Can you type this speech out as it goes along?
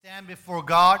stand before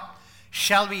God,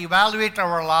 shall we evaluate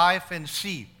our life and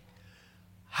see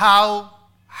how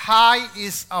high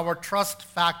is our trust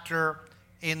factor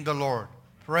in the Lord.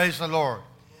 Praise the Lord.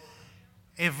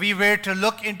 If we were to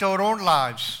look into our own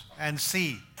lives and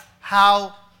see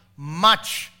how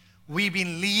much we've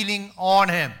been leaning on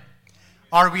Him.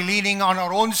 Are we leaning on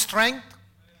our own strength,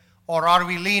 or are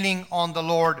we leaning on the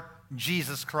Lord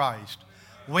Jesus Christ?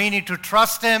 We need to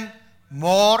trust Him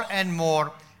more and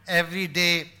more every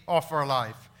day of our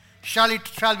life. Shall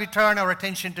we turn our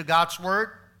attention to God's Word?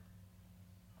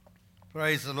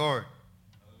 Praise the Lord.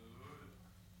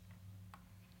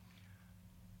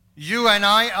 You and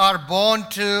I are born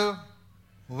to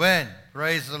win.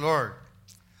 Praise the Lord.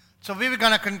 So we were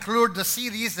going to conclude the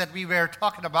series that we were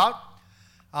talking about.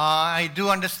 I do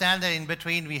understand that in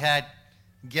between we had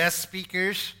guest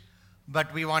speakers,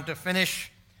 but we want to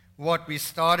finish what we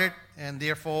started, and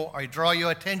therefore I draw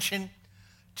your attention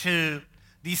to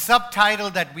the subtitle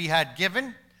that we had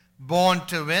given, Born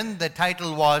to Win. The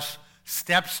title was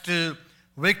Steps to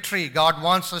Victory. God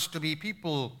wants us to be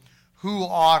people who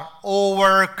are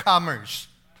overcomers.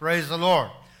 Praise the Lord.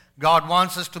 God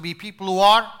wants us to be people who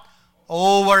are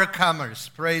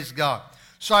overcomers. Praise God.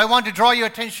 So I want to draw your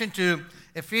attention to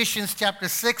Ephesians chapter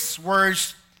 6,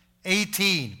 verse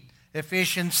 18.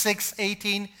 Ephesians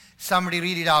 6:18. Somebody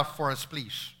read it out for us,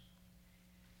 please.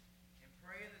 And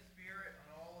pray in the Spirit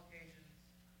on all occasions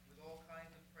with all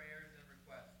kinds of prayers and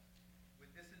requests. With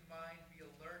this in mind, be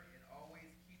alert and always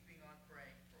keeping on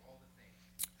praying for all the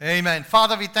saints. Amen.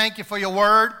 Father, we thank you for your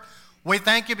word. We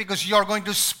thank you because you are going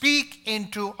to speak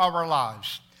into our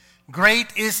lives.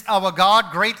 Great is our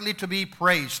God, greatly to be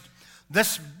praised.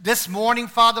 This morning,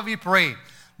 Father, we pray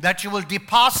that you will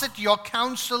deposit your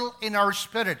counsel in our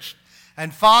spirits.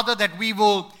 And Father, that we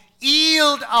will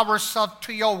yield ourselves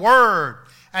to your word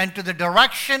and to the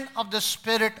direction of the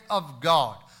Spirit of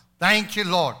God. Thank you,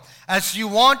 Lord. As you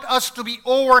want us to be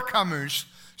overcomers,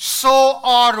 so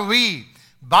are we,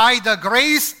 by the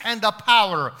grace and the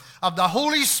power of the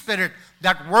Holy Spirit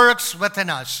that works within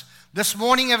us. This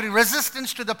morning, every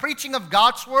resistance to the preaching of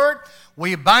God's word,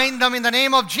 we bind them in the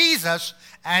name of Jesus,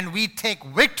 and we take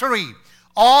victory.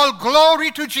 All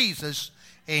glory to Jesus.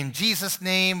 In Jesus'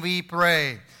 name we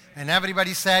pray. And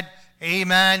everybody said,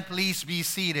 amen. Please be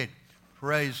seated.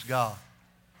 Praise God.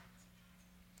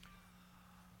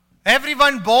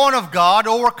 Everyone born of God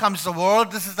overcomes the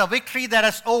world. This is the victory that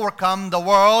has overcome the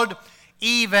world,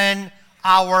 even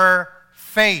our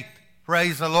faith.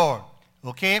 Praise the Lord.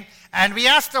 Okay? And we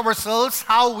asked ourselves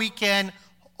how we can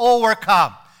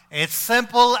overcome. It's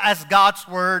simple as God's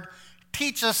word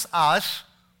teaches us,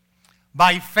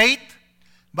 by faith,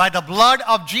 by the blood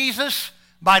of Jesus,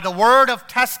 by the word of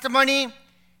testimony,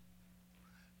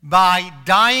 by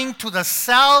dying to the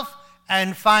self,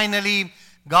 and finally,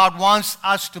 God wants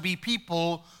us to be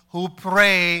people who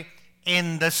pray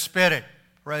in the Spirit.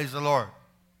 Praise the Lord.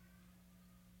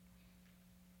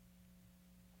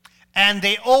 And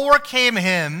they overcame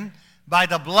him by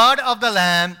the blood of the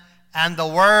Lamb and the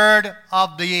word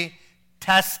of the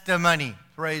testimony.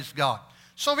 Praise God.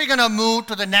 So we're going to move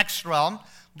to the next realm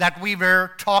that we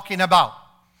were talking about.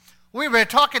 We were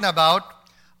talking about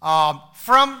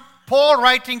from Paul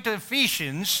writing to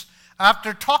Ephesians,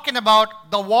 after talking about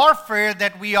the warfare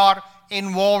that we are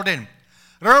involved in.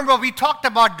 Remember, we talked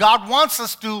about God wants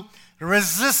us to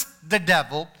resist the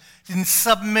devil and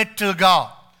submit to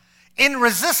God. In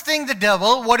resisting the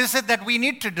devil, what is it that we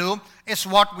need to do is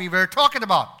what we were talking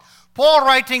about. Paul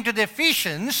writing to the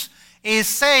Ephesians is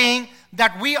saying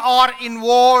that we are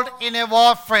involved in a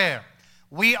warfare.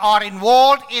 We are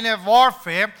involved in a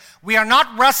warfare. We are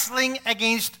not wrestling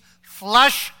against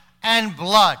flesh and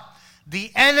blood.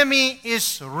 The enemy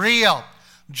is real.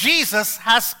 Jesus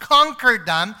has conquered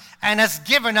them and has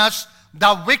given us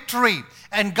the victory.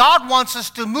 And God wants us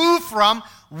to move from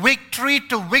victory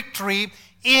to victory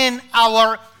in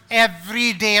our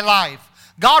everyday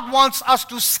life. God wants us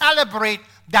to celebrate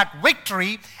that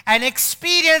victory and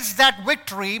experience that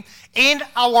victory in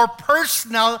our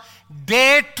personal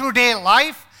day-to-day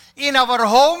life, in our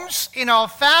homes, in our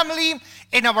family,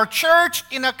 in our church,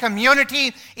 in our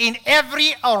community, in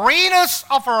every arenas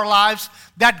of our lives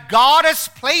that God has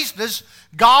placed us.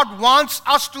 God wants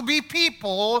us to be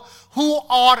people who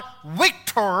are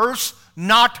victors,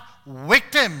 not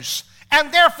victims.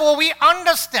 And therefore we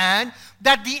understand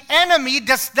that the enemy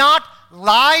does not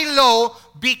lie low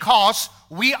because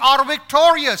we are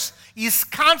victorious. He is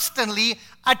constantly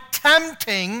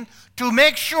attempting to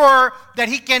make sure that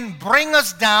he can bring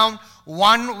us down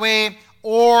one way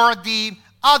or the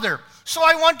other. So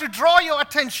I want to draw your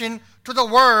attention to the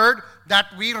word that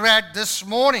we read this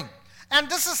morning. And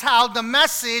this is how the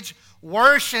Message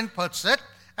version puts it,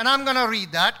 and I'm going to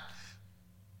read that.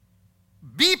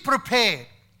 Be prepared.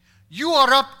 You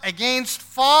are up against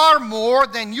far more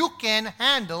than you can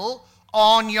handle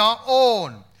on your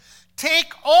own.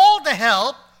 Take all the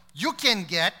help you can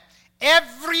get,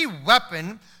 every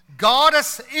weapon God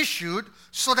has issued,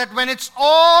 so that when it's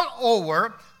all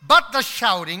over, but the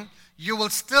shouting, you will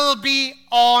still be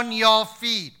on your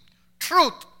feet.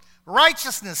 Truth,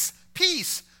 righteousness,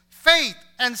 peace, faith,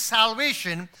 and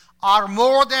salvation are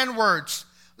more than words.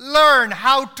 Learn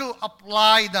how to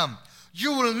apply them.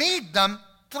 You will need them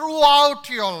throughout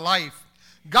your life.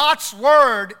 God's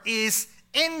word is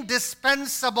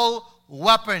indispensable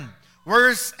weapon.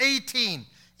 Verse 18.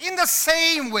 In the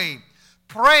same way,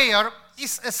 prayer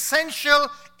is essential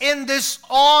in this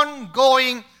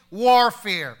ongoing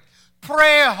warfare.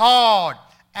 Pray hard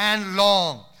and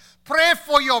long. Pray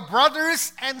for your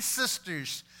brothers and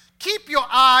sisters. Keep your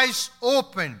eyes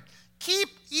open. Keep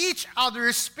each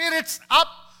other's spirits up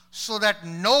so that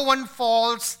no one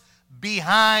falls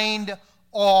behind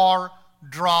or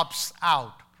drops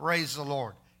out. Praise the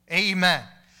Lord. Amen.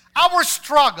 Our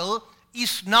struggle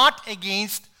is not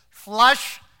against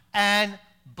flesh and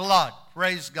blood.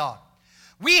 Praise God.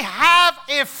 We have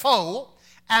a foe,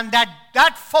 and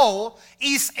that foe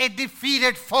is a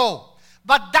defeated foe.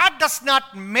 But that does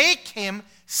not make him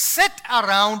sit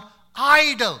around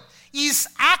idle. He's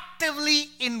actively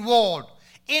involved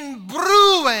in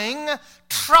brewing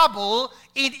trouble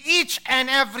in each and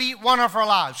every one of our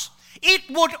lives. It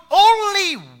would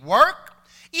only work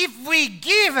if we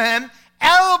give him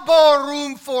elbow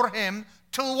room for him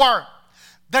to work.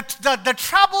 The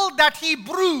trouble that he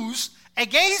brews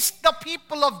against the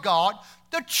people of God,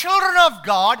 the children of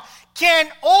God, can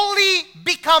only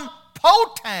become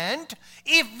potent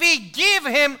if we give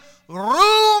him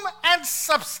room and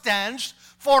substance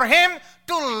for him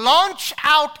to launch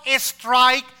out a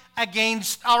strike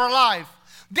against our life.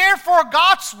 Therefore,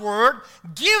 God's word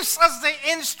gives us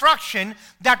the instruction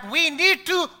that we need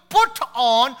to put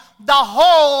on the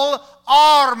whole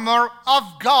armor of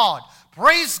God.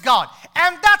 Praise God.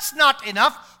 And that's not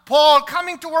enough. Paul,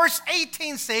 coming to verse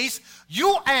 18, says,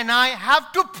 you and I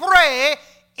have to pray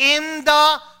in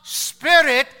the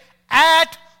Spirit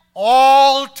at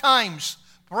all times.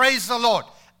 Praise the Lord.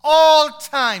 All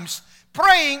times.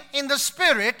 Praying in the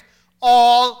Spirit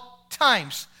all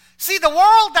times. See, the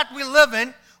world that we live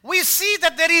in, we see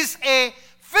that there is a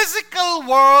physical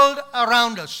world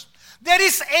around us. There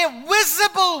is a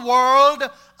visible world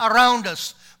around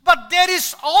us. But there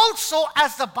is also,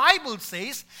 as the Bible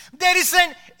says, there is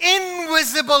an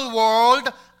invisible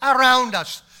world around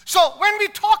us. So when we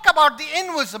talk about the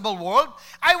invisible world,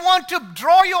 I want to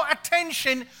draw your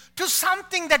attention to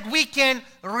something that we can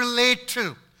relate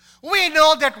to. We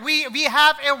know that we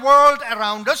have a world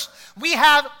around us. We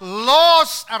have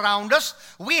laws around us.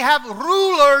 We have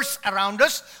rulers around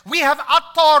us. We have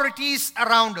authorities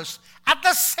around us. At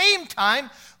the same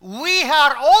time, we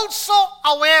are also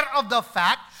aware of the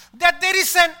fact that there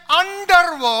is an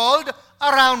underworld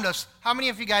around us. How many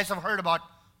of you guys have heard about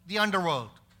the underworld?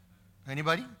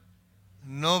 Anybody?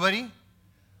 Nobody?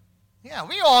 Yeah,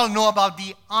 we all know about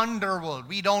the underworld.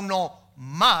 We don't know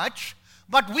much,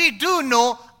 but we do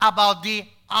know about the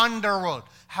underworld.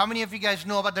 How many of you guys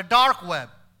know about the dark web?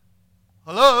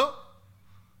 Hello?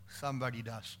 Somebody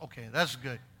does. Okay, that's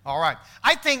good. All right.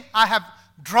 I think I have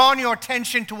drawn your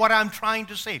attention to what I'm trying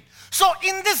to say. So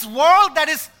in this world that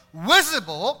is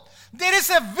visible, there is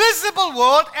a visible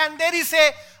world and there is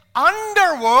a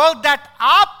underworld that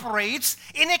operates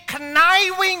in a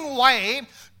conniving way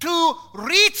to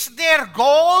reach their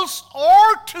goals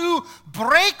or to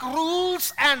break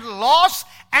rules and laws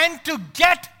and to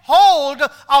get hold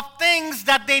of things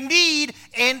that they need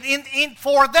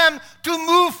for them to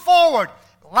move forward.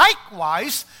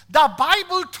 Likewise, the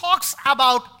Bible talks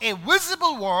about a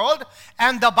visible world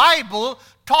and the Bible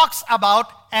talks about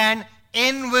an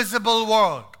invisible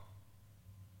world.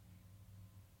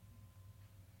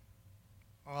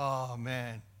 Oh,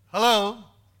 man. Hello?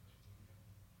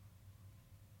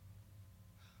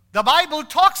 The Bible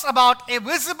talks about a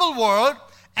visible world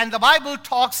and the Bible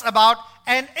talks about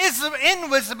an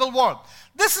invisible world.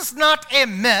 This is not a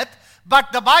myth,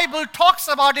 but the Bible talks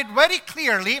about it very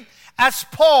clearly as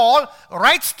Paul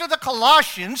writes to the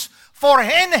Colossians, for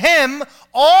in him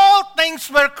all things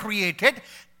were created,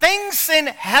 things in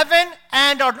heaven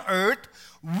and on earth,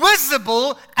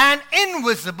 visible and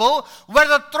invisible,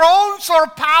 whether thrones or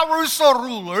powers or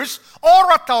rulers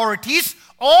or authorities,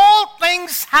 all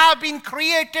things have been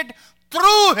created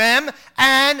through him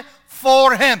and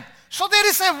for him. So there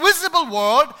is a visible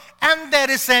world and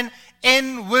there is an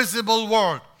invisible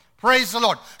world. Praise the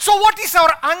Lord. So what is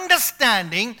our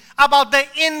understanding about the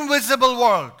invisible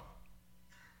world?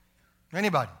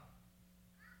 Anybody?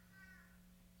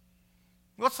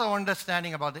 What's our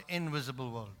understanding about the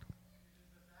invisible world?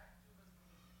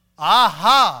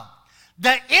 Aha!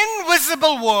 The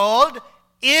invisible world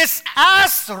is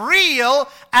as real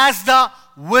as the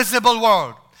visible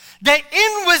world. The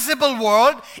invisible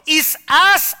world is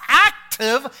as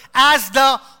active as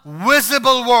the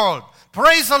visible world.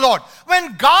 Praise the Lord.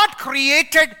 When God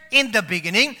created in the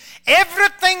beginning,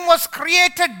 everything was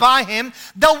created by Him,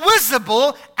 the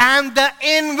visible and the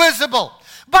invisible.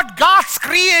 But God's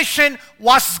creation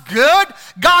was good.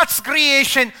 God's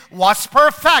creation was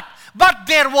perfect. But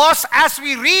there was, as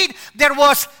we read, there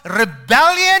was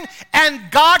rebellion,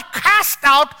 and God cast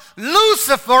out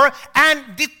Lucifer and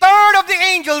the third of the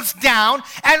angels down.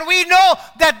 And we know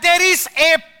that there is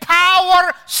a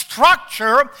power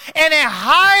structure and a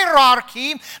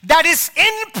hierarchy that is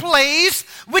in place,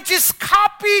 which is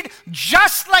copied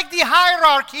just like the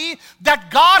hierarchy that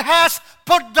God has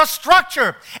put the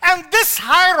structure. And this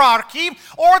hierarchy,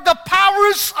 or the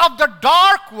powers of the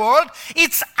dark world,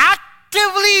 it's actively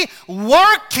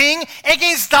working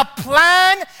against the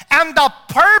plan and the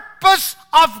purpose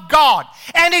of God.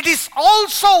 And it is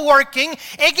also working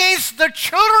against the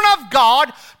children of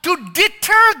God to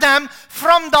deter them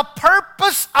from the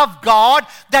purpose of God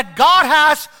that God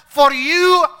has for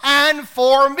you and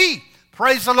for me.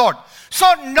 Praise the Lord.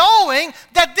 So knowing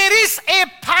that there is a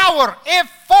power, a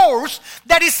force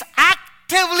that is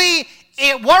actively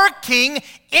working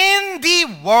in the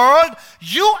world,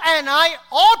 you and I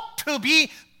ought to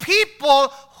be people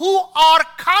who are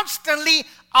constantly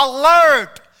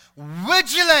alert,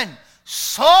 vigilant,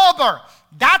 sober.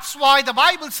 That's why the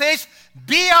Bible says,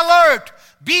 be alert,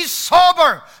 be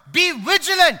sober, be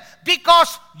vigilant,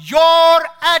 because your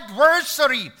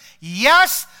adversary,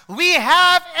 yes, we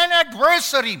have an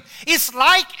adversary. It's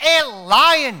like a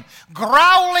lion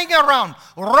growling around,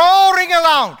 roaring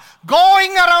around,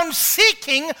 going around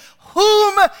seeking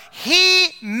whom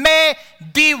he may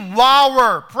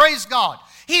devour. Praise God.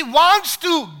 He wants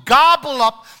to gobble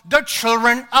up the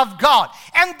children of God.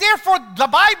 And therefore, the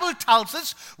Bible tells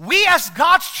us, we as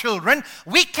God's children,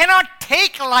 we cannot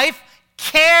take life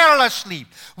carelessly.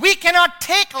 We cannot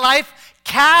take life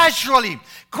casually.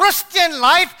 Christian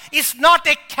life is not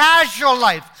a casual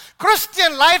life.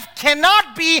 Christian life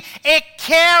cannot be a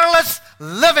careless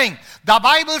living. The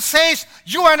Bible says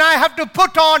you and I have to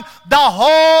put on the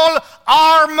whole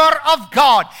armor of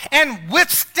God and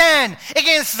withstand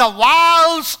against the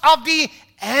wiles of the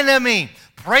enemy.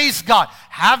 Praise God.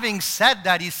 Having said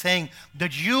that, he's saying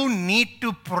that you need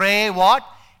to pray what?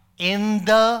 In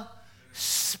the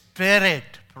Spirit.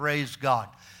 Praise God.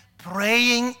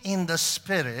 Praying in the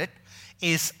Spirit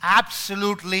is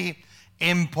absolutely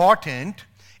important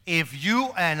if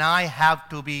you and I have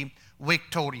to be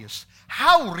victorious.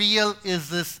 How real is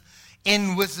this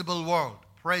invisible world?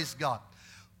 Praise God.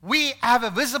 We have a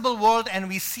visible world and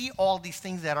we see all these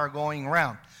things that are going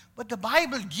around. But the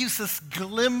Bible gives us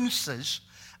glimpses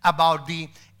about the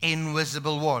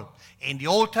invisible world. In the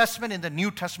Old Testament, in the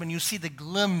New Testament, you see the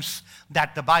glimpse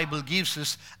that the Bible gives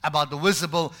us about the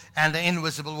visible and the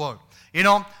invisible world. You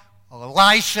know,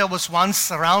 Elisha was once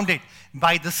surrounded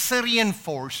by the Syrian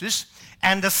forces,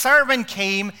 and the servant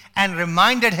came and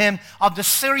reminded him of the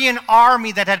Syrian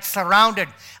army that had surrounded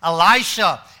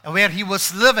Elisha where he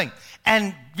was living.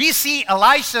 And we see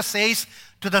Elisha says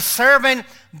to the servant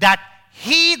that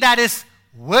he that is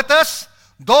with us,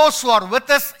 those who are with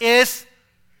us is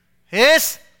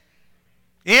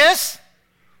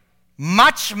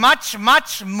much, much,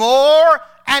 much more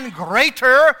and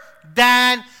greater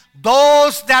than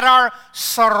those that are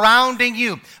surrounding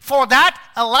you. For that,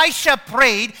 Elisha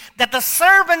prayed that the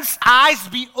servant's eyes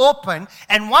be open.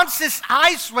 And once his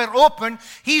eyes were open,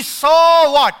 he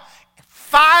saw what?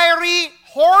 Fiery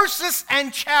horses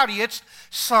and chariots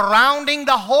surrounding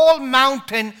the whole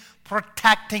mountain,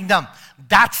 protecting them.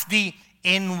 That's the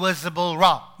invisible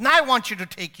realm. Now I want you to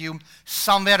take you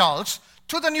somewhere else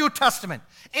to the New Testament.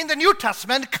 In the New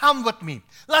Testament, come with me.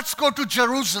 Let's go to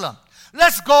Jerusalem.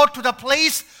 Let's go to the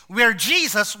place where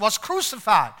Jesus was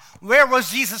crucified. Where was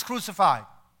Jesus crucified?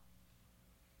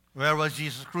 Where was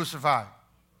Jesus crucified?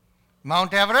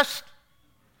 Mount Everest?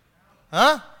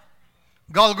 Huh?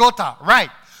 Golgotha, right.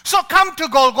 So come to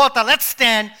Golgotha. Let's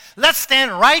stand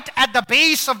right at the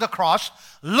base of the cross.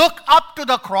 Look up to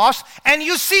the cross and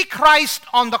you see Christ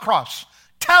on the cross.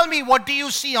 Tell me, what do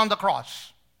you see on the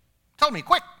cross? Tell me,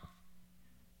 quick.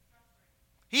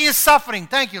 He is suffering.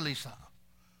 Thank you, Lisa.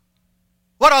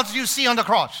 What else do you see on the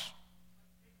cross?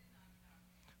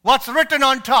 What's written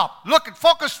on top? Look,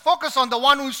 focus on the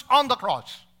one who's on the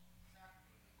cross.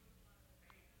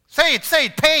 Say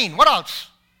it. Pain. What else?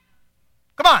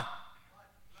 Come on.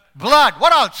 Blood.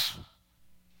 What else?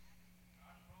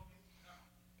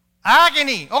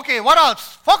 Agony. Okay, what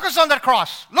else? Focus on that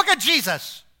cross. Look at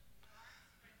Jesus.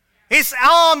 His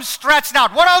arms stretched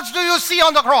out. What else do you see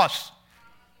on the cross?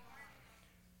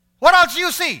 What else do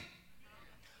you see?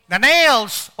 The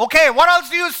nails. Okay, what else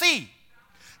do you see?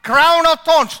 Crown of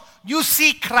thorns. You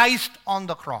see Christ on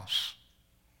the cross.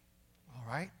 All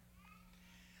right?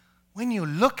 When you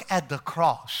look at the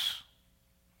cross,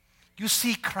 you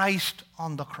see Christ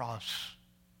on the cross.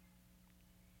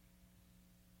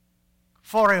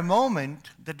 For a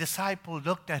moment, the disciple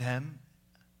looked at him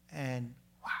and,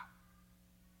 wow.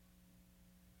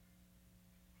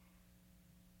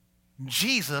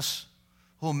 Jesus,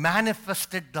 who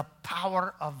manifested the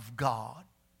power of God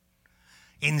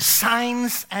in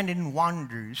signs and in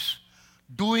wonders,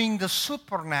 doing the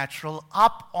supernatural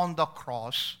up on the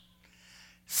cross,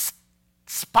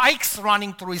 spikes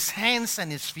running through his hands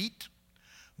and his feet,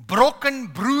 broken,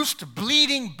 bruised,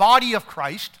 bleeding body of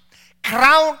Christ,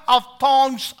 crown of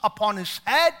thorns upon his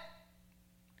head,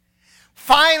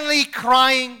 finally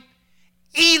crying,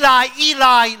 Eli,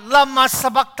 Eli, lama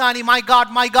sabachthani, my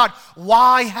God,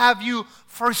 why have you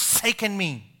forsaken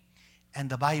me? And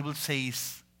the Bible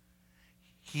says,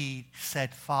 he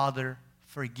said, Father,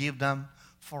 forgive them,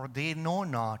 for they know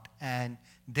not. And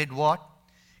did what?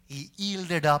 He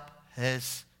yielded up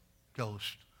his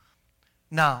ghost.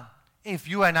 Now, if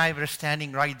you and I were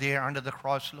standing right there under the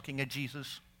cross looking at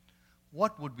Jesus,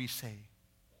 what would we say?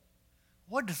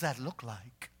 What does that look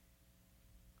like?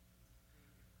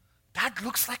 That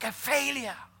looks like a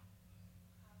failure.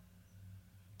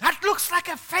 That looks like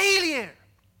a failure.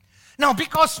 Now,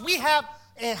 because we have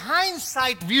a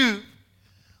hindsight view,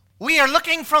 we are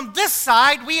looking from this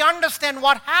side, we understand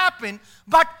what happened,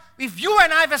 but if you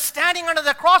and I were standing under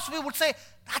the cross, we would say,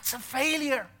 that's a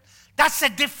failure. That's a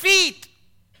defeat.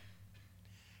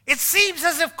 It seems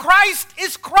as if Christ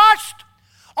is crushed.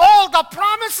 All the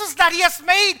promises that he has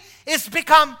made is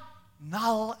become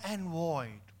null and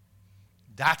void.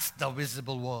 That's the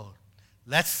visible world.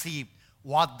 Let's see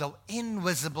what the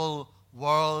invisible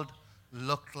world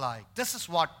looked like. This is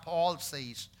what Paul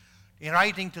says. In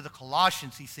writing to the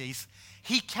Colossians, he says,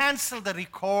 he canceled the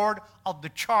record of the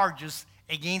charges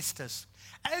against us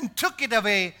and took it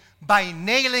away by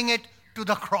nailing it to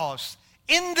the cross.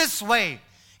 In this way,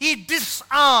 he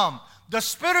disarmed the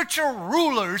spiritual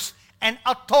rulers and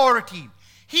authority.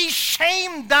 He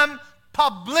shamed them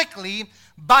publicly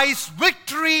by his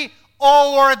victory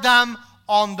over them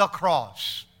on the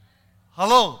cross.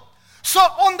 Hello. So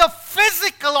on the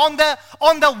physical, on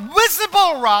the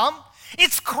visible realm,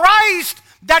 it's Christ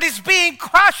that is being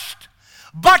crushed.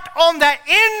 But on the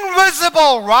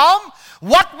invisible realm,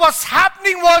 what was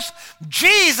happening was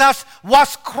Jesus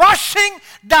was crushing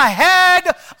the head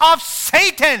of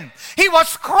Satan. He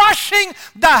was crushing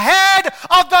the head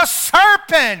of the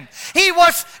serpent. He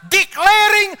was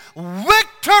declaring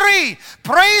victory.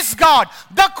 Praise God.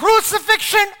 The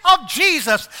crucifixion of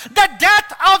Jesus, the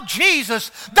death of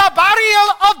Jesus, the burial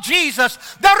of Jesus,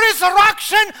 the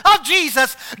resurrection of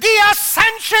Jesus, the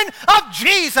ascension of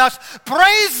Jesus.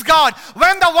 Praise God.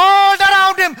 When the world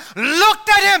around him looked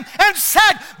at him and said,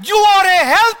 you are a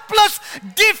helpless,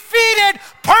 defeated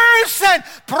person.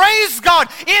 Praise God.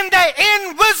 In the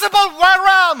invisible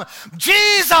realm,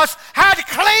 Jesus had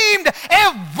claimed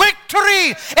a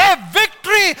victory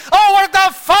over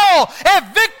the foe, a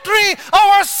victory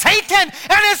over Satan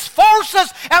and his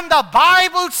forces. And the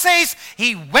Bible says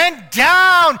he went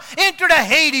down into the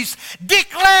Hades,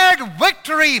 declared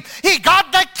victory. He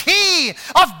got the key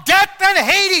of death and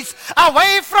Hades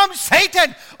away from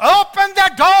Satan, opened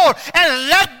the door and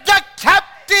led the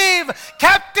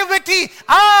captivity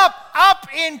up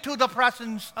into the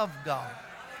presence of God.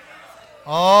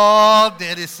 Oh,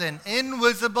 there is an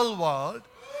invisible world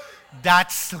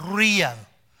that's real.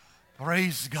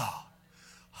 Praise God.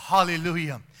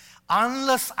 Hallelujah.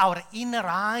 Unless our inner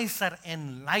eyes are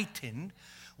enlightened,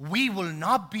 we will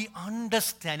not be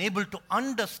able to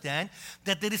understand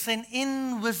that there is an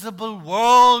invisible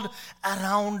world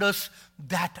around us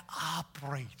that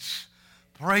operates.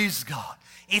 Praise God.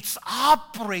 It's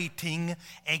operating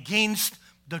against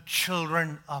the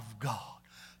children of God.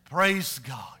 Praise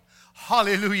God.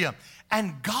 Hallelujah.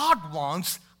 And God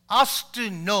wants us to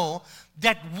know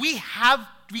that we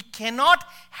cannot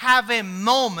have a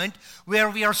moment where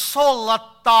we are so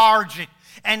lethargic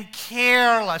and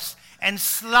careless and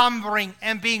slumbering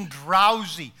and being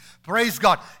drowsy. Praise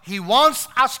God. He wants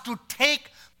us to take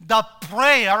the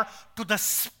prayer to the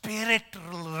spirit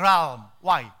realm.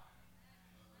 Why?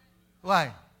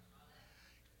 Why?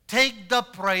 Take the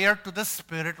prayer to the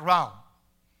spirit realm.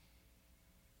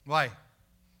 Why?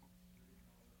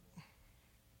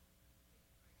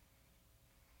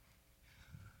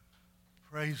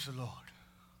 Praise the Lord.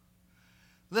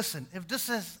 Listen, if this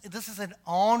is an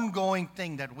ongoing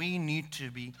thing that we need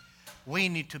to be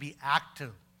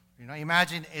active.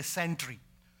 Imagine a sentry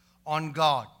on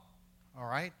God. All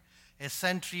right? A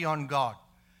sentry on God.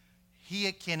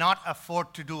 He cannot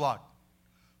afford to do what?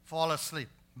 Fall asleep.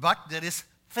 But there is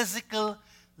physical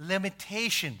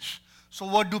limitations. So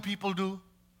what do people do?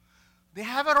 They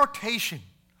have a rotation.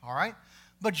 All right?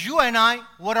 But you and I,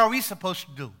 what are we supposed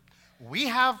to do? We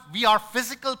are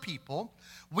physical people.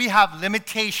 We have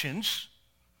limitations.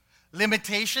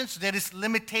 There is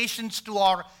limitations to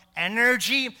our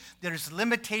energy. There is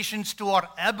limitations to our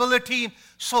ability.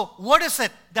 So what is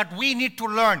it that we need to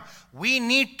learn? We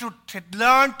need to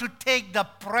learn to take the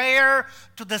prayer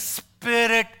to the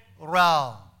spirit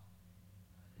realm.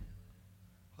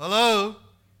 Hello?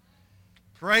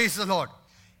 Praise the Lord.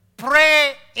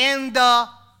 Pray in the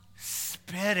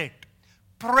spirit.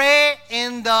 Pray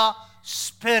in the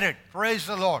spirit. Praise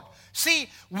the Lord. See,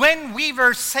 when we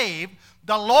were saved,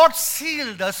 the Lord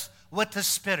sealed us with His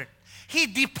Spirit. He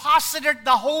deposited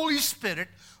the Holy Spirit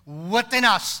within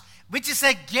us, which is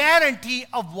a guarantee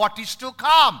of what is to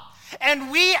come.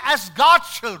 And we as God's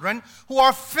children who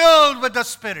are filled with the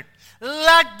Spirit,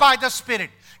 led by the Spirit,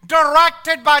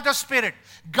 directed by the Spirit,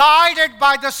 guided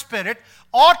by the Spirit,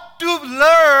 ought to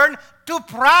learn to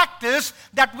practice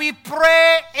that we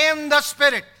pray in the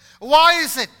Spirit. Why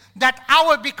is it that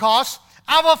because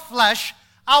our flesh,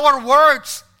 our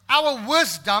words, our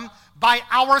wisdom, by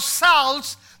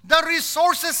ourselves, the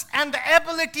resources and the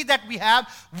ability that we have,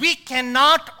 we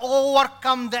cannot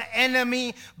overcome the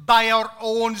enemy by our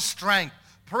own strength.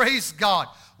 Praise God.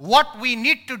 What we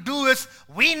need to do is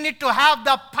we need to have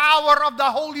the power of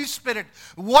the Holy Spirit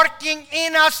working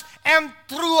in us and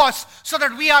through us so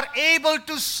that we are able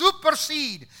to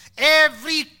supersede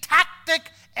every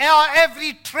tactic,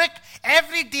 every trick,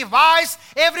 every device,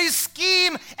 every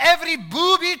scheme, every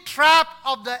booby trap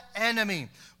of the enemy.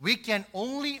 We can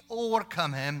only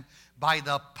overcome him by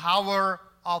the power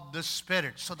of the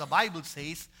Spirit. So the Bible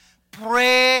says,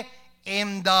 pray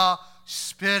in the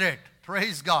Spirit.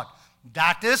 Praise God.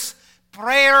 That is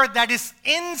prayer that is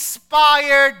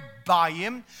inspired by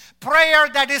Him, prayer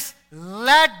that is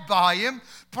led by Him,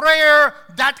 prayer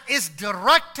that is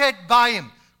directed by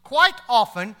Him. Quite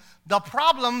often, the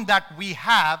problem that we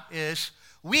have is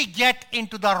we get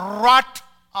into the rut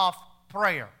of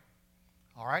prayer.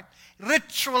 All right?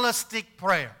 Ritualistic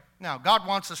prayer. Now, God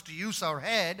wants us to use our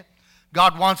head.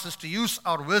 God wants us to use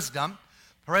our wisdom.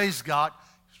 Praise God.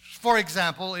 For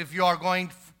example, if you are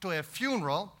going to a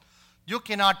funeral, you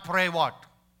cannot pray what?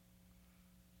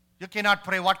 You cannot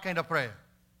pray what kind of prayer?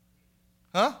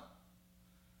 Huh?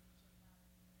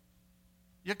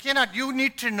 You cannot. You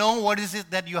need to know what is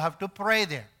it that you have to pray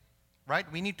there. Right?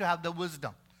 We need to have the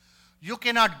wisdom. You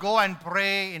cannot go and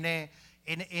pray in a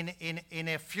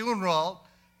funeral,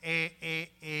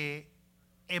 a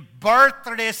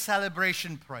birthday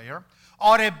celebration prayer,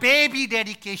 or a baby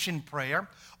dedication prayer,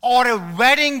 or a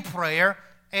wedding prayer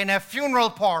in a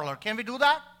funeral parlor. Can we do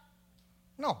that?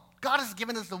 No. God has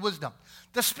given us the wisdom.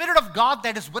 The Spirit of God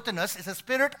that is within us is a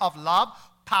spirit of love,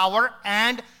 power,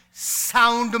 and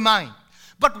sound mind.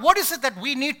 But what is it that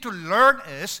we need to learn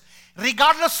is,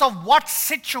 regardless of what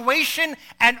situation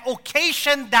and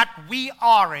occasion that we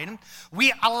are in,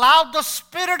 we allow the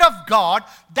Spirit of God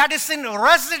that is in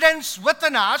residence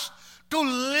within us to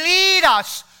lead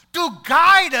us, to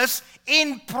guide us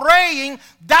in praying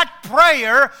that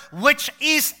prayer which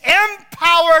is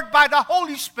empowered by the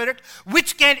Holy Spirit,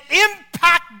 which can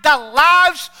impact the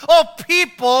lives of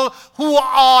people who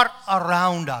are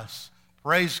around us.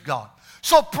 Praise God.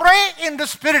 So pray in the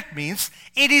Spirit means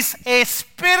it is a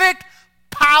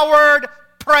Spirit-powered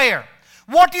prayer.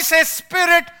 What is a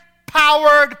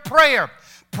Spirit-powered prayer?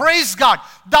 Praise God.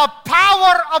 The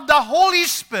power of the Holy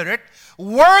Spirit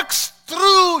works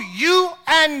through you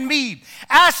and me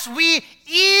as we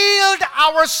yield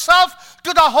ourselves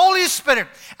to the Holy Spirit,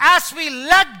 as we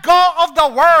let go of the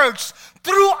words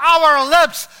through our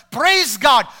lips. Praise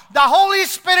God. The Holy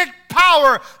Spirit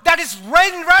power that is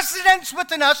in residence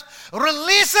within us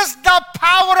releases the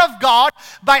power of God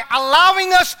by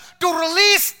allowing us to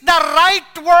release the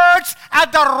right words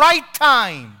at the right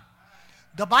time.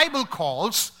 The Bible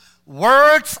calls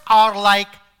words are like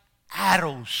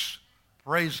arrows.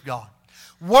 Praise God.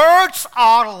 Words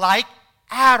are like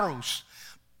arrows.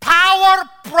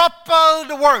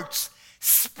 Power-propelled words,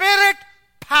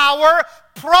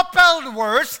 Spirit-power-propelled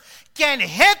words can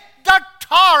hit the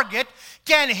target,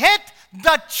 can hit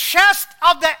the chest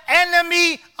of the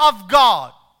enemy of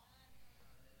God.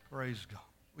 Praise God.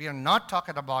 We are not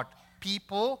talking about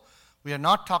people. We are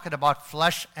not talking about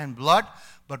flesh and blood,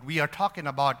 but we are talking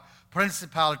about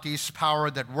principalities, power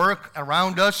that work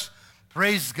around us,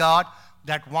 praise God,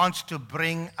 that wants to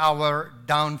bring our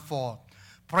downfall.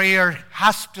 Prayer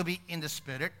has to be in the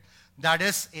Spirit. That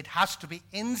is, it has to be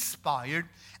inspired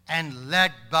and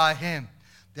led by Him.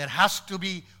 There has to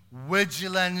be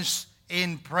vigilance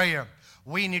in prayer.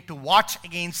 We need to watch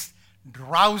against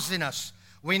drowsiness.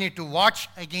 We need to watch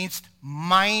against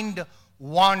mind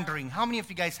wandering. How many of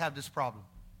you guys have this problem?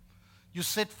 You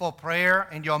sit for prayer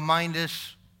and your mind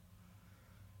is...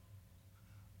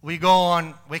 We go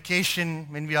on vacation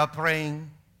when we are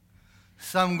praying.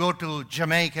 Some go to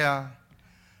Jamaica,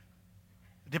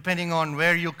 depending on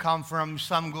where you come from.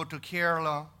 Some go to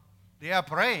Kerala. They are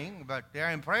praying, but they are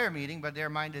in prayer meeting, but their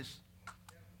mind is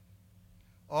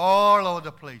all over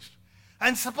the place.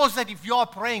 And suppose that if you are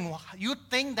praying, you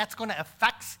think that's going to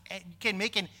affect, you can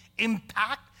make an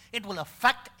impact, it will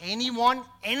affect anyone,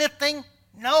 anything?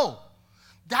 No.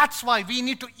 That's why we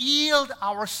need to yield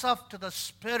ourselves to the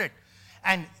Spirit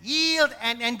and yield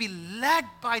and be led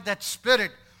by that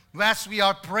Spirit as we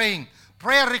are praying.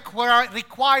 Prayer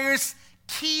requires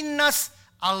keenness,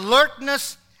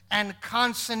 alertness, and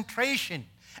concentration.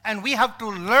 And we have to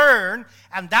learn,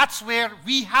 and that's where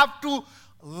we have to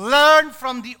learn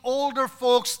from the older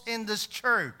folks in this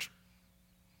church.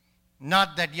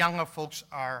 Not that younger folks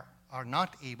are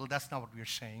not able, that's not what we're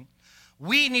saying.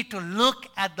 We need to look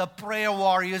at the prayer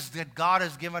warriors that God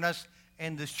has given us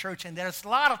in this church, and there's a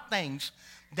lot of things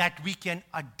that we can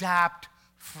adapt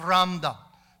from them.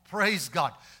 Praise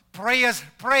God. Prayer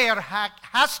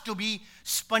has to be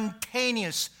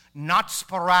spontaneous, not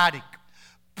sporadic.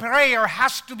 Prayer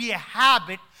has to be a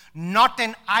habit, not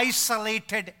an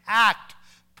isolated act.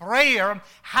 Prayer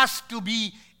has to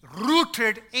be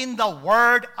rooted in the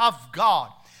Word of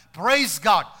God. Praise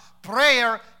God.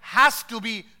 Prayer has to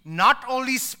be not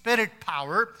only spirit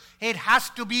power, it has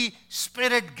to be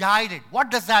spirit guided.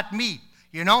 What does that mean?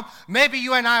 You know, maybe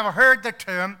you and I have heard the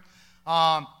term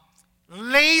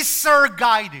laser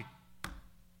guided.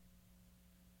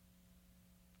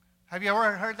 Have you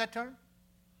ever heard that term?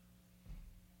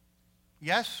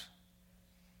 Yes?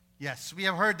 Yes, we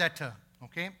have heard that term,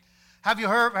 okay? Have you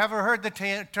ever heard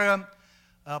the term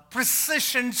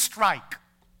precision strike?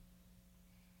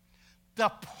 The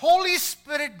Holy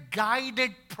Spirit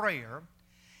guided prayer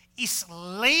is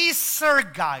laser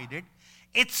guided,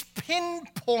 it's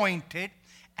pinpointed,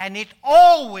 and it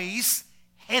always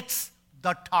hits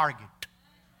the target.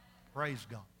 Praise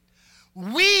God.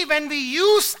 When we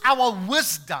use our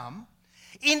wisdom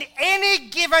in any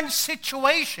given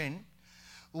situation,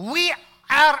 we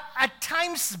are at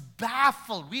times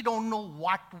baffled. We don't know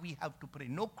what we have to pray.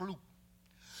 No clue.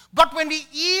 But when we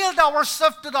yield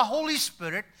ourselves to the Holy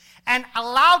Spirit and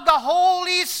allow the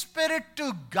Holy Spirit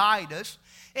to guide us,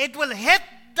 it will hit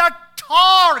the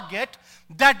target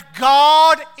that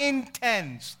God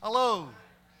intends. Hello.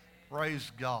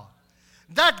 Praise God.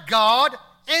 That God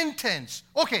intends.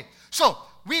 Okay, so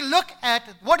we look at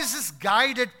what is this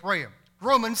guided prayer.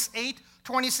 Romans 8,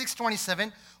 26,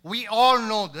 27. We all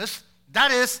know this.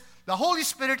 That is, the Holy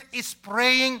Spirit is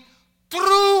praying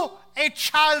through a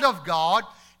child of God,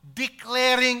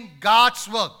 declaring God's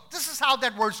will. This is how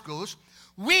that verse goes.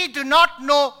 We do not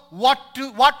know what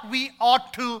we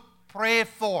ought to pray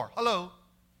for. Hello.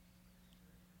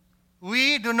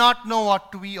 We do not know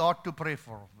what we ought to pray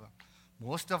for.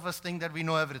 Most of us think that we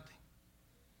know everything.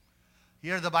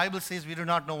 Here the Bible says we do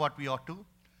not know what we ought to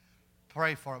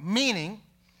pray for. Meaning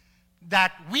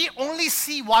that we only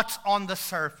see what's on the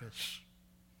surface.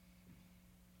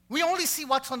 We only see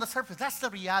what's on the surface. That's the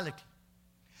reality.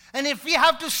 And if we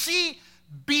have to see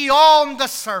beyond the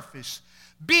surface,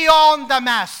 beyond the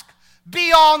mask,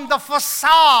 beyond the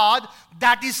facade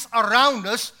that is around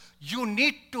us, you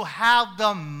need to have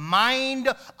the mind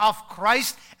of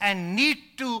Christ and need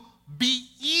to be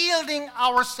yielding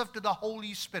ourselves to the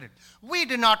Holy Spirit. We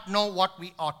do not know what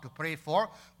we ought to pray for,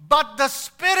 but the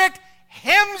Spirit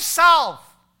Himself,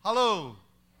 hello,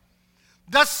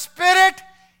 the Spirit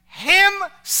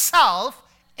Himself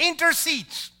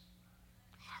intercedes.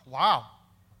 Wow.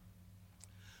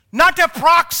 Not a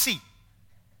proxy.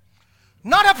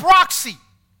 Not a proxy.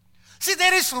 See,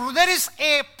 there is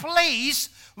a place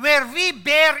where we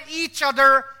bear each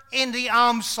other in the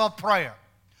arms of prayer.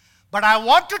 But I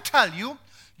want to tell you,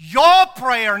 your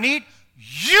prayer need,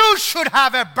 you should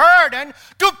have a burden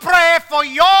to pray for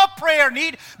your prayer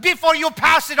need before you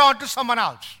pass it on to someone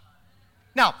else.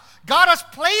 Now, God has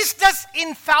placed us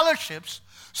in fellowships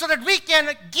so that we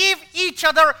can give each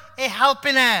other a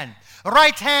helping hand,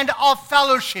 right hand of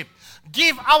fellowship.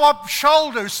 give our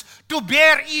shoulders to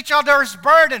bear each other's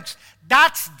burdens.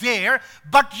 That's there,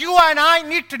 but you and I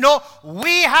need to know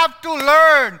we have to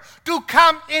learn to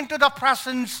come into the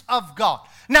presence of God.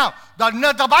 Now,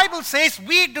 the Bible says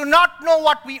we do not know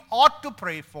what we ought to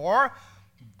pray for.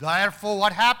 Therefore,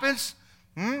 what happens?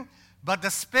 But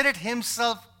the Spirit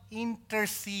Himself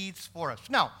intercedes for us.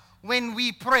 Now, when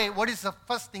we pray, what is the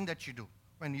first thing that you do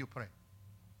when you pray?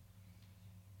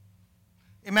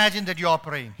 Imagine that you are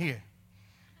praying here.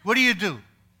 What do?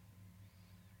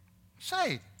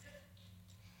 Say it.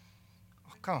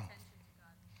 Oh, come on.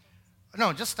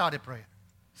 No, just start a prayer.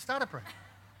 Start a prayer.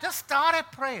 Just start a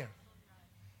prayer.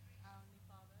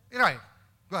 Right.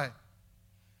 Go ahead.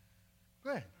 Go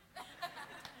ahead.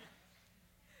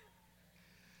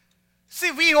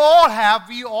 See, we all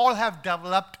have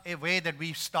developed a way that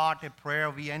we start a prayer,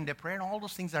 we end a prayer, and all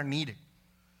those things are needed.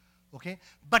 Okay?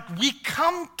 But we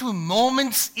come to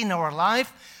moments in our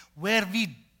life where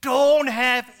we don't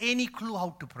have any clue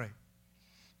how to pray.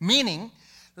 Meaning,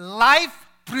 life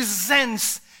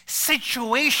presents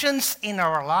situations in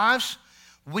our lives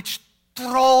which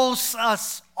throws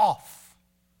us off.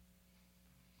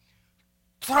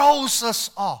 Throws us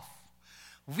off.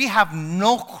 We have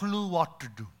no clue what to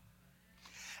do.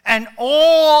 And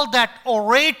all that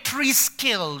oratory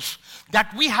skills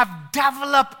that we have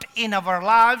developed in our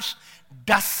lives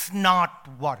does not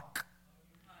work.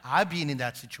 I've been in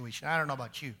that situation. I don't know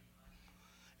about you.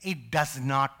 It does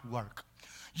not work.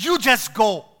 You just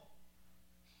go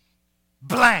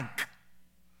blank.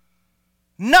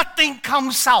 Nothing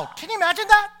comes out. Can you imagine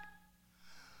that?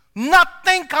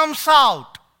 Nothing comes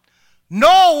out.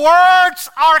 No words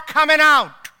are coming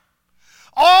out.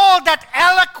 All that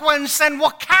eloquence and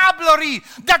vocabulary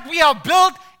that we have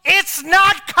built, it's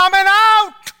not coming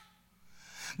out.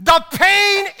 The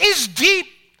pain is deep.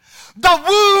 The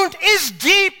wound is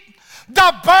deep.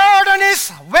 The burden is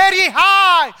very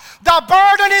high. The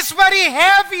burden is very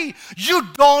heavy. You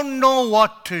don't know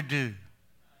what to do.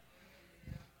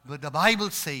 But the Bible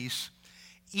says,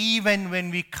 even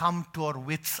when we come to our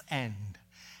wits' end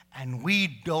and we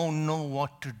don't know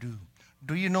what to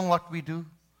do you know what we do?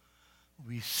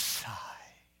 We sigh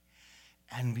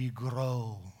and we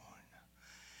groan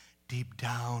deep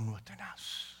down within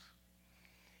us.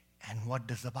 And what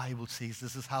does the Bible say?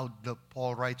 This is how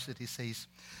Paul writes it. He says,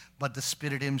 but the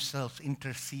Spirit Himself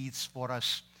intercedes for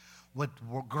us with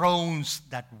groans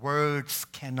that words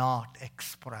cannot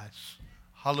express.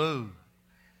 Hello.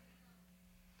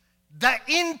 The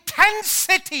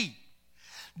intensity,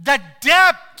 the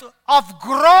depth of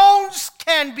groans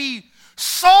can be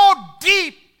so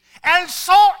deep and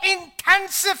so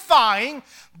intensifying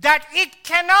that it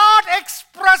cannot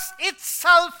express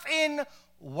itself in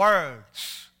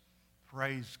words.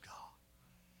 Praise God.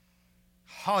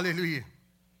 Hallelujah.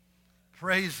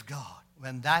 Praise God.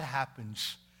 When that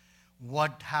happens,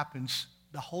 what happens?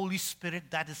 The Holy Spirit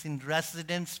that is in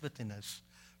residence within us,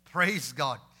 praise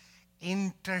God,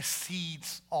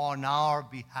 intercedes on our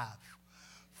behalf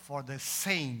for the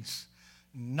saints.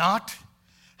 Not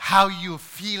how you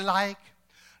feel like,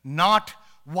 not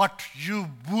what you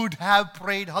would have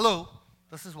prayed. Hello,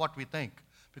 this is what we think.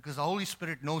 Because the Holy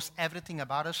Spirit knows everything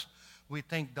about us. We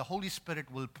think the Holy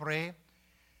Spirit will pray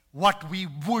what we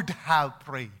would have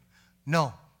prayed.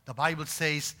 No, the Bible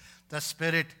says the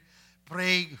Spirit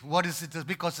pray. What is it?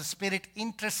 Because the Spirit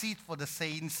intercedes for the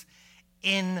saints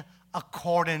in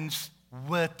accordance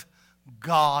with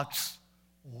God's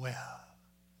will.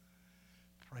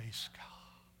 Praise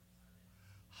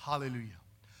God. Hallelujah.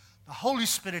 The Holy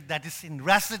Spirit that is in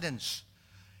residence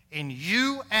in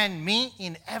you and me,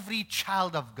 in every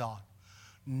child of God,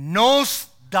 knows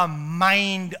the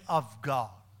mind of God.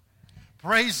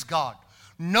 Praise God.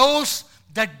 Knows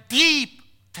the deep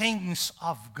things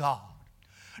of God.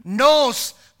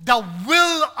 Knows the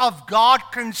will of God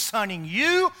concerning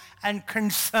you and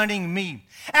concerning me.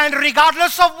 And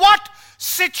regardless of what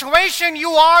situation you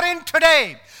are in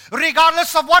today,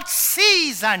 regardless of what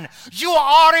season you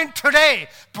are in today,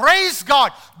 praise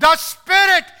God, the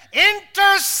Spirit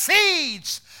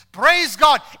intercedes, praise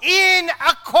God, in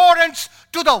accordance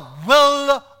to the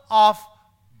will of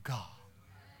God.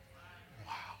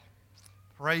 Wow.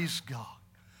 Praise God.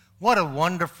 What a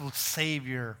wonderful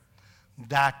Savior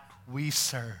that we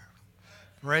serve.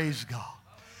 Praise God.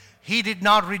 He did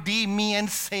not redeem me and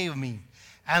save me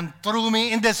and threw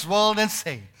me in this world and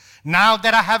say, now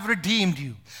that I have redeemed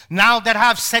you, now that I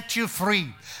have set you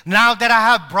free, now that I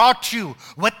have brought you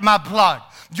with my blood,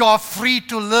 you're free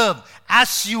to live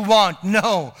as you want.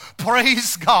 No.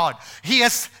 Praise God. He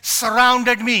has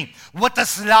surrounded me with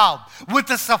His love, with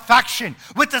His affection,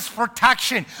 with His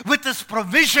protection, with His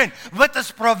provision, with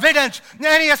His providence.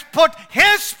 And He has put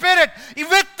His Spirit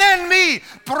within me.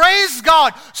 Praise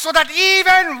God. So that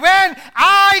even when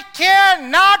I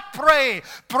cannot pray,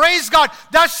 praise God,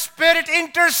 the Spirit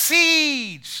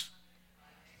intercedes.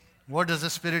 What does the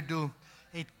Spirit do?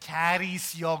 It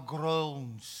carries your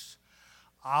groans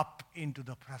up into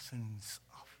the presence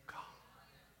of God.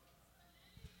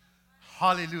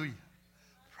 Hallelujah.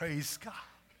 Praise God.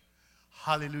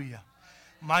 Hallelujah.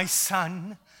 My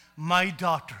son, my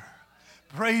daughter,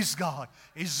 praise God,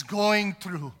 is going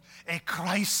through a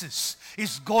crisis,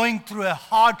 is going through a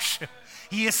hardship.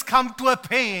 He has come to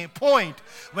a point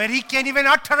where he can't even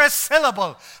utter a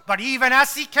syllable. But even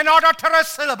as he cannot utter a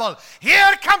syllable,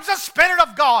 here comes the Spirit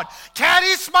of God,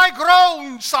 carries my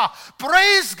groans,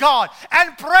 praise God,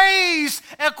 and praise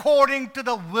according to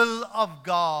the will of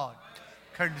God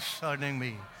concerning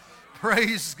me.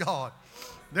 Praise God.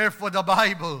 Therefore the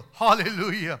Bible,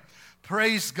 hallelujah,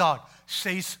 praise God,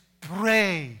 says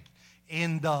pray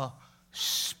in the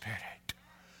Spirit.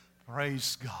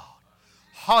 Praise God.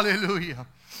 Hallelujah.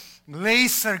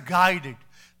 Laser guided,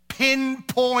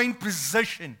 pinpoint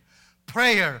precision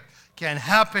prayer can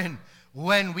happen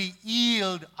when we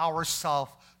yield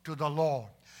ourselves to the Lord.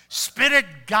 Spirit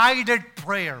guided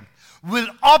prayer will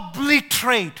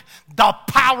obliterate the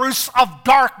powers of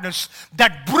darkness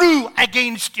that brew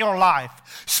against your life.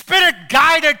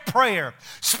 Spirit-guided prayer,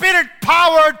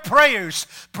 Spirit-powered prayers,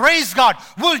 praise God,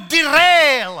 will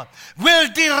derail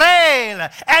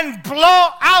and blow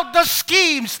out the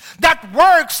schemes that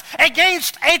works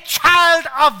against a child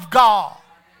of God.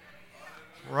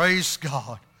 Praise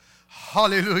God.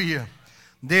 Hallelujah.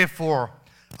 Therefore,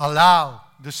 allow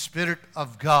the Spirit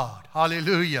of God,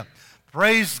 hallelujah,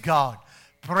 praise God,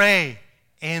 pray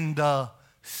in the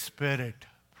Spirit.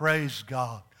 Praise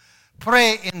God.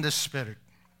 Pray in the Spirit.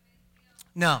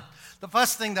 Now, the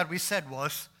first thing that we said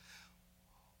was,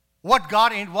 what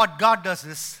God does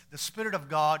is, the Spirit of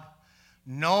God,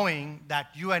 knowing that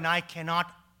you and I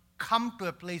cannot come to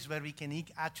a place where we can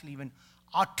actually even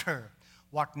utter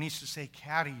what needs to say,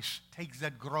 carries, takes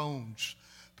that groans,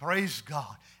 praise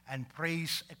God, and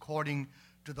praise according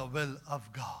to the will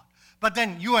of God. But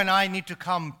then you and I need to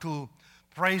come to,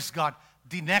 praise God,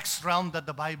 the next realm that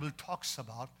the Bible talks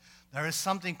about. There is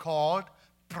something called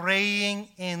praying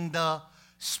in the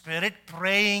Spirit,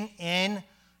 praying in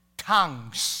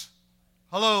tongues.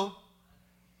 Hello?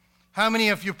 How many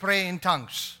of you pray in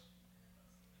tongues?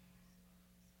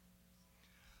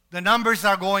 The numbers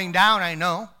are going down, I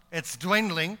know. It's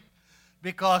dwindling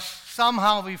because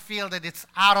somehow we feel that it's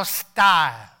out of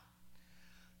style.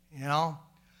 You know?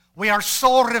 We are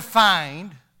so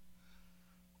refined.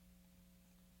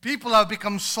 People have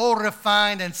become so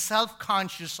refined and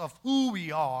self-conscious of who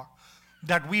we are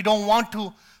that we don't want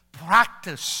to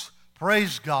practice,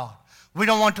 praise God. We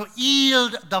don't want to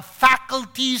yield the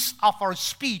faculties of our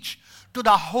speech to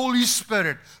the Holy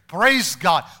Spirit, praise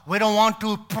God. We don't want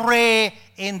to pray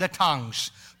in the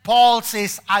tongues. Paul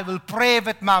says, I will pray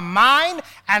with my mind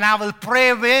and I will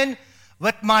pray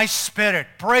with my spirit,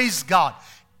 praise God.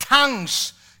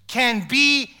 Tongues can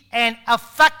be an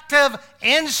effective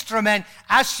instrument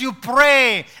as you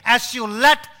pray, as you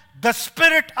let the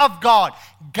Spirit of God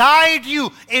guide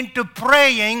you into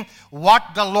praying what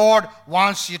the Lord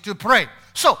wants you to pray.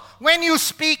 So, when you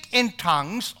speak in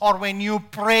tongues or when you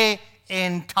pray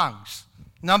in tongues,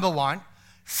 number one,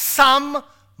 some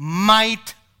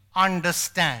might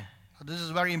understand. This is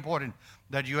very important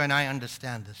that you and I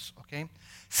understand this, okay?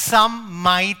 Some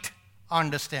might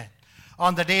understand.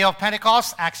 On the day of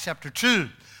Pentecost, Acts chapter 2,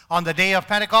 on the day of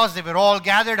Pentecost, they were all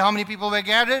gathered. How many people were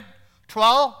gathered?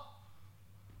 12?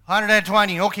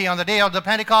 120. Okay, on the day of the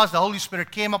Pentecost, the Holy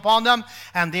Spirit came upon them,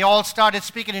 and they all started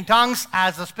speaking in tongues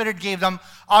as the Spirit gave them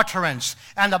utterance.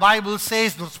 And the Bible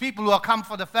says those people who have come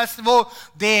for the festival,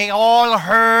 they all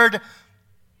heard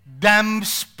them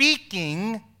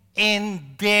speaking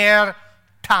in their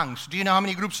tongues. Do you know how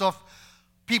many groups of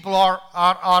people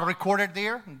are recorded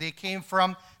there? They came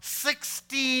from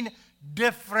 16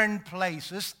 different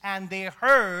places, and they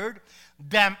heard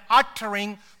them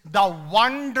uttering the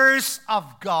wonders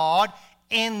of God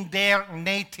in their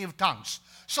native tongues.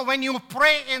 So when you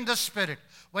pray in the Spirit,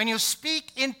 when you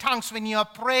speak in tongues, when you are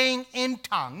praying in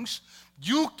tongues,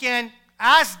 you can,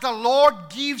 as the Lord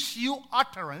gives you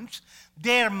utterance,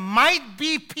 there might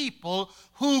be people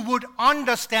who would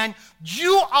understand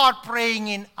you are praying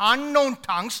in unknown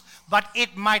tongues, but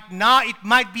it might not. It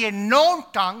might be a known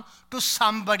tongue to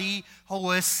somebody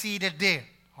who is seated there.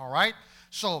 All right?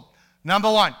 So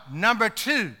Number one. Number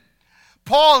two,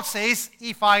 Paul says,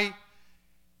 if I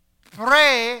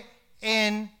pray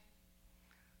in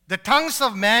the tongues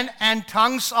of men and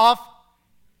tongues of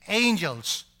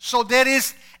angels. So there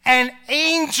is an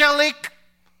angelic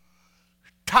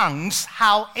tongues,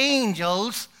 how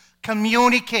angels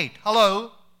communicate.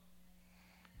 Hello?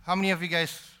 How many of you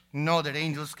guys know that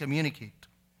angels communicate?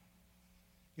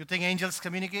 You think angels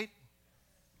communicate?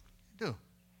 They do.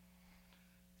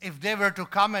 If they were to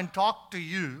come and talk to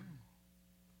you,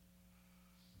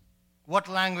 what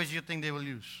language do you think they will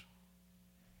use?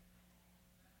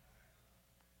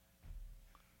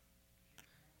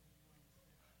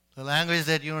 The language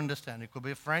that you understand. It could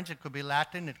be French, it could be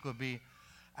Latin, it could be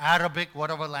Arabic,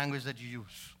 whatever language that you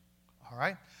use. All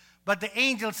right? But the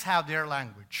angels have their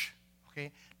language.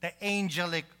 Okay? The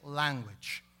angelic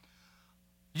language.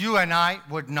 You and I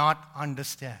would not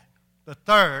understand. The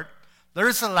third, there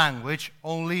is a language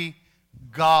only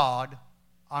God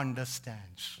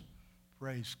understands.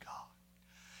 Praise God.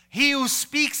 He who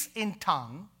speaks in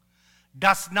tongue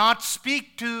does not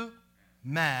speak to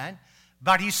man,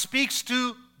 but he speaks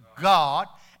to God,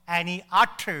 and he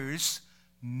utters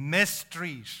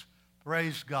mysteries.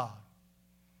 Praise God.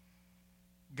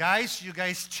 Guys, you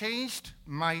guys changed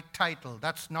my title.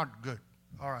 That's not good.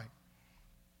 All right.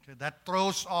 Okay, that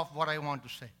throws off what I want to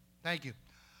say. Thank you.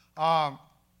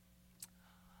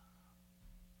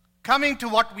 Coming to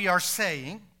what we are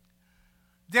saying,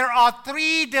 there are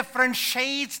three different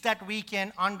shades that we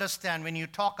can understand when you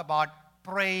talk about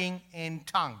praying in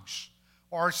tongues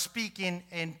or speaking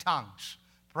in tongues.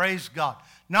 Praise God.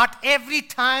 Not every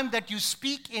time that you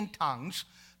speak in tongues,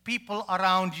 people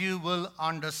around you will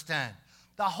understand.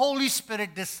 The Holy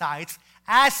Spirit decides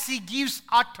as He gives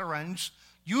utterance,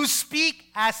 you speak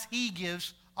as He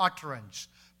gives utterance.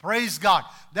 Praise God.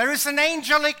 There is an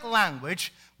angelic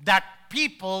language that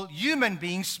people, human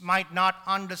beings, might not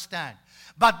understand.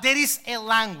 But there is a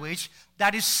language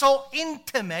that is so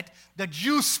intimate that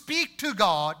you speak to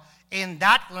God in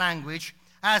that language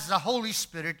as the Holy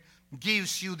Spirit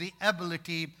gives you the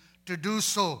ability to do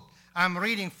so. I'm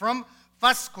reading from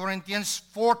 1 Corinthians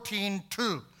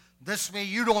 14:2. This way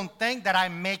you don't think that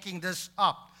I'm making this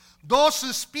up. Those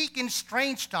who speak in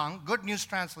strange tongue, Good News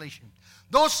Translation,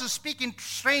 those who speak in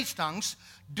strange tongues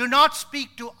do not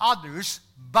speak to others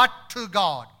but to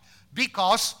God,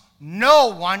 because no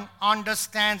one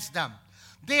understands them.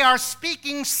 They are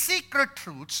speaking secret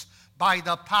truths by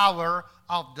the power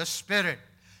of the Spirit.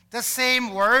 The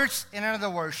same words in another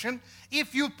version.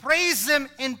 If you praise Him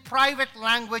in private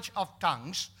language of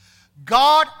tongues,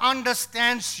 God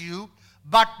understands you,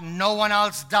 but no one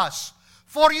else does.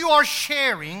 For you are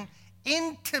sharing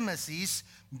intimacies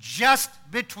just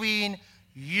between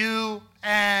you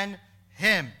and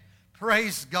Him.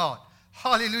 Praise God.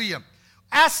 Hallelujah.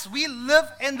 As we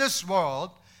live in this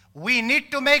world, we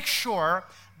need to make sure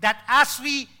that as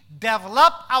we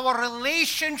develop our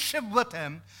relationship with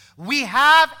Him, we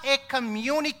have a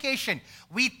communication.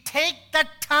 We take the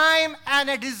time and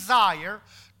a desire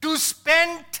to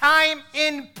spend time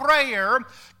in prayer,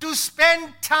 to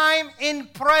spend time in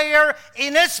prayer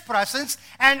in His presence,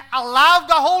 and allow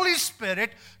the Holy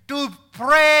Spirit to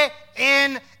pray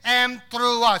in and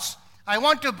through us. I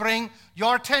want to bring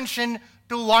your attention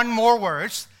to one more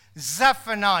verse,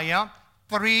 Zephaniah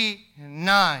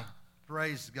 3:9.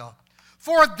 Praise God.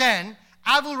 For then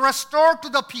I will restore to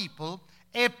the people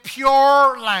a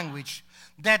pure language,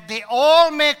 that they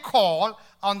all may call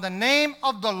on the name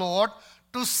of the Lord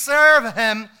to serve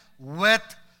Him with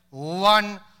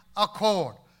one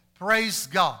accord. Praise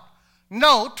God.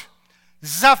 Note,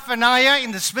 Zephaniah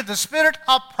with the spirit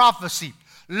of prophecy,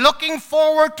 looking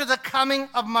forward to the coming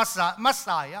of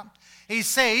Messiah. He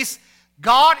says,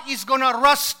 God is going to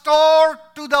restore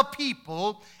to the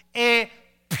people a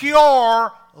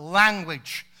pure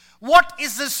language. What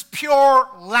is this pure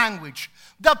language?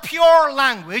 The pure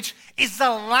language is the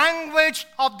language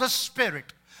of the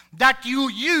Spirit that you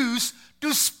use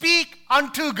to speak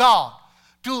unto God,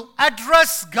 to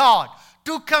address God,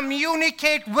 to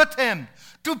communicate with Him,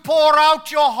 to pour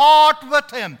out your heart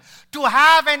with Him, to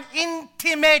have an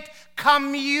intimate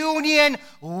communion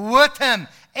with Him.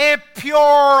 A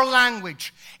pure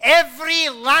language. Every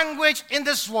language in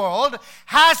this world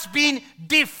has been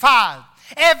defiled.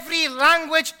 Every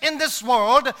language in this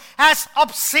world has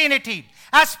obscenity,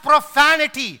 has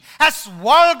profanity, has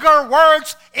vulgar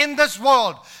words in this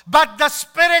world. But the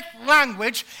Spirit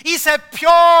language is a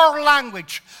pure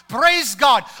language. Praise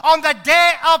God. On the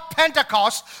day of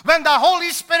Pentecost, when the Holy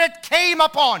Spirit came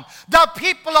upon the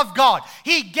people of God,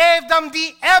 He gave them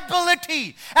the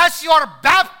ability. As you are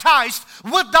baptized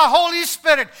with the Holy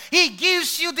Spirit, He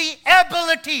gives you the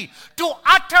ability to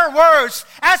utter words.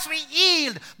 As we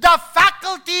yield the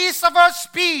faculties of our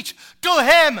speech to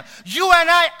Him, you and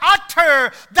I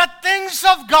utter the things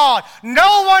of God.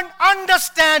 No one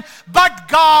understands but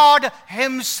God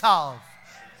Himself.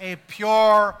 A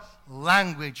pure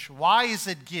language. Why is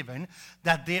it given?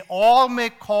 That they all may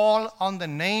call on the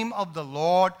name of the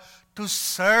Lord to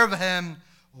serve Him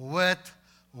with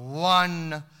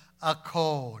one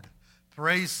accord.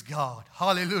 Praise God.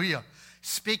 Hallelujah.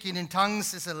 Speaking in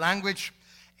tongues is a language,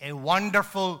 a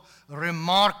wonderful,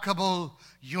 remarkable,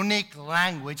 unique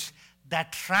language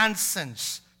that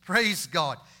transcends, praise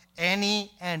God,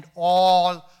 any and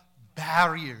all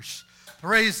barriers.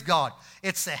 Praise God.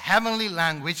 It's a heavenly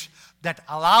language that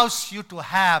allows you to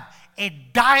have a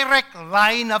direct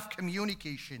line of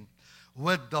communication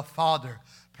with the Father.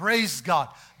 Praise God.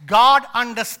 God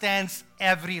understands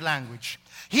every language.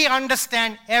 He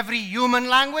understands every human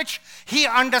language. He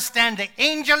understands the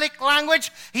angelic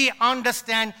language. He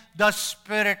understands the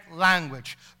spirit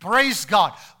language. Praise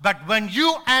God. But when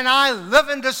you and I live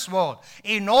in this world,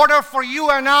 in order for you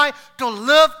and I to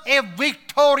live a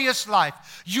victorious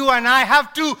life, you and I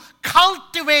have to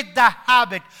cultivate the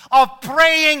habit of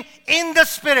praying in the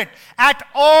Spirit at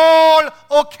all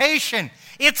occasion.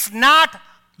 It's not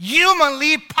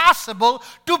humanly possible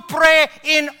to pray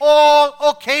in all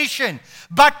occasion.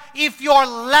 But if you're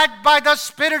led by the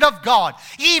Spirit of God,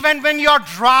 even when you're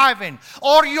driving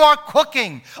or you're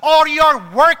cooking or you're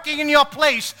working in your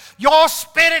place, your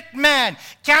spirit man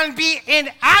can be in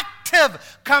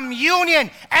active communion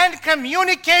and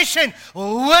communication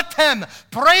with Him.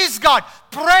 Praise God.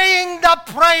 Praying the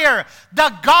prayer,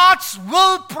 the God's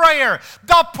will prayer,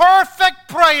 the perfect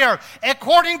prayer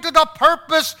according to the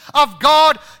purpose of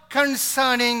God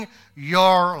concerning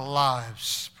your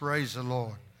lives. Praise the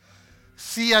Lord.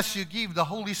 See, as you give the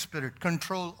Holy Spirit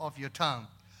control of your tongue,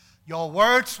 your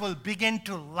words will begin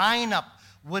to line up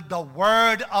with the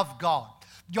Word of God.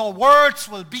 Your words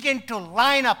will begin to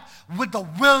line up with the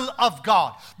will of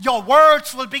God. Your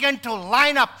words will begin to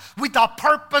line up with the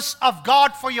purpose of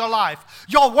God for your life.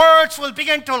 Your words will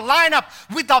begin to line up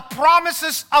with the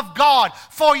promises of God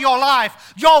for your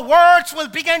life. Your words will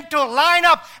begin to line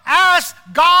up as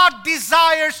God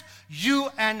desires you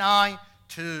and I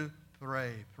to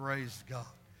pray. Praise God.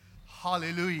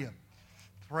 Hallelujah.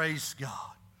 Praise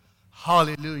God.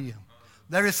 Hallelujah.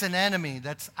 There is an enemy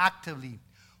that's actively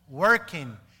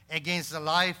working against the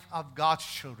life of God's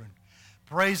children.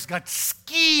 Praise God.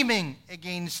 Scheming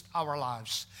against our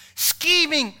lives.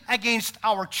 Scheming against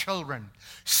our children.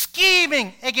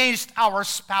 Scheming against our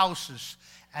spouses.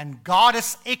 And God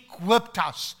has equipped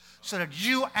us so that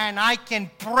you and I can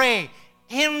pray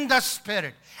in the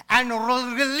Spirit and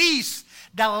release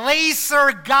the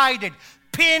laser-guided,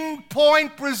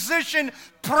 pinpoint precision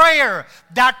prayer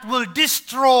that will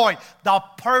destroy the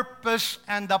purpose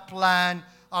and the plan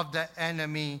of the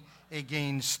enemy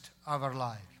against our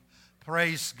life.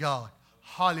 Praise God.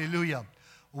 Hallelujah.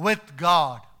 With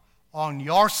God on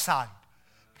your side.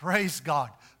 Praise God.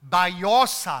 By your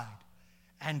side.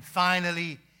 And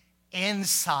finally,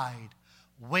 inside,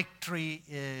 victory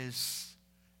is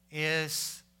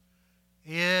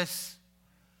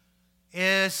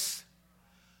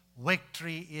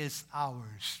victory is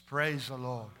ours. Praise the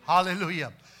Lord.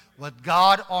 Hallelujah. With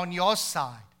God on your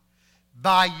side,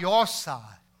 by your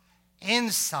side,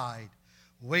 inside,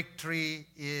 victory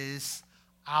is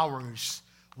ours.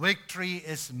 Victory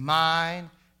is mine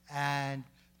and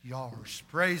yours.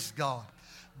 Praise God.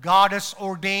 God has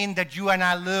ordained that you and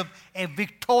I live a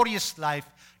victorious life,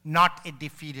 not a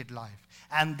defeated life.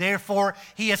 And therefore,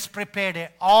 He has prepared an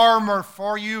armor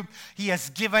for you. He has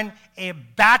given a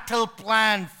battle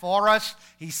plan for us.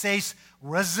 He says,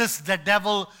 resist the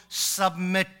devil,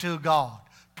 submit to God.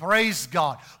 Praise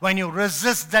God. When you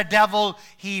resist the devil,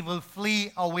 he will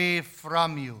flee away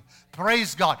from you.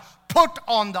 Praise God. Put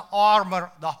on the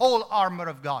armor, the whole armor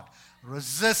of God.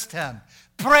 Resist him.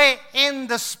 Pray in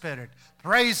the Spirit.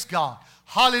 Praise God.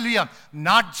 Hallelujah.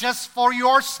 Not just for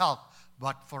yourself,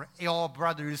 but for your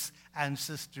brothers and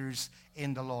sisters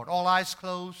in the Lord. All eyes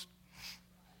closed.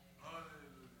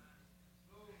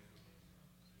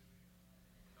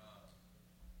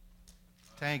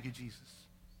 Thank you, Jesus.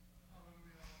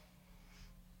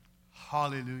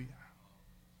 Hallelujah.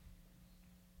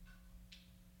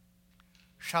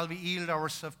 Shall we yield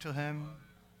ourselves to Him?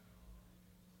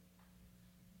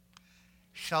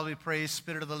 Shall we pray,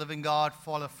 Spirit of the living God,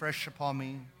 fall afresh upon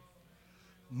me?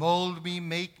 Mold me,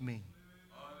 make me,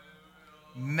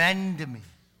 mend me,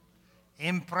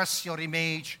 impress your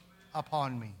image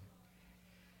upon me.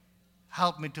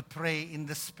 Help me to pray in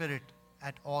the Spirit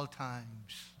at all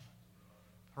times.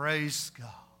 Praise God.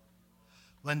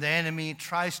 When the enemy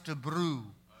tries to brew,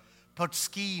 put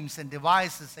schemes and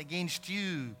devices against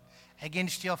you,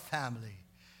 against your family,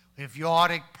 if you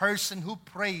are a person who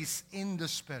prays in the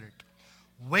Spirit,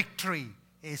 victory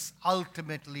is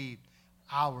ultimately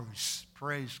ours.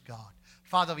 Praise God.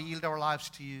 Father, we yield our lives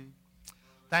to you.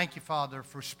 Thank you, Father,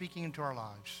 for speaking into our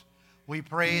lives. We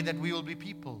pray that we will be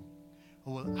people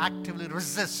who will actively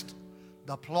resist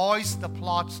the ploys, the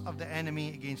plots of the enemy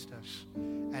against us,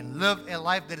 and live a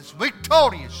life that is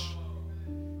victorious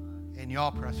in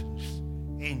your presence.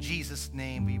 In Jesus'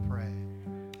 name we pray.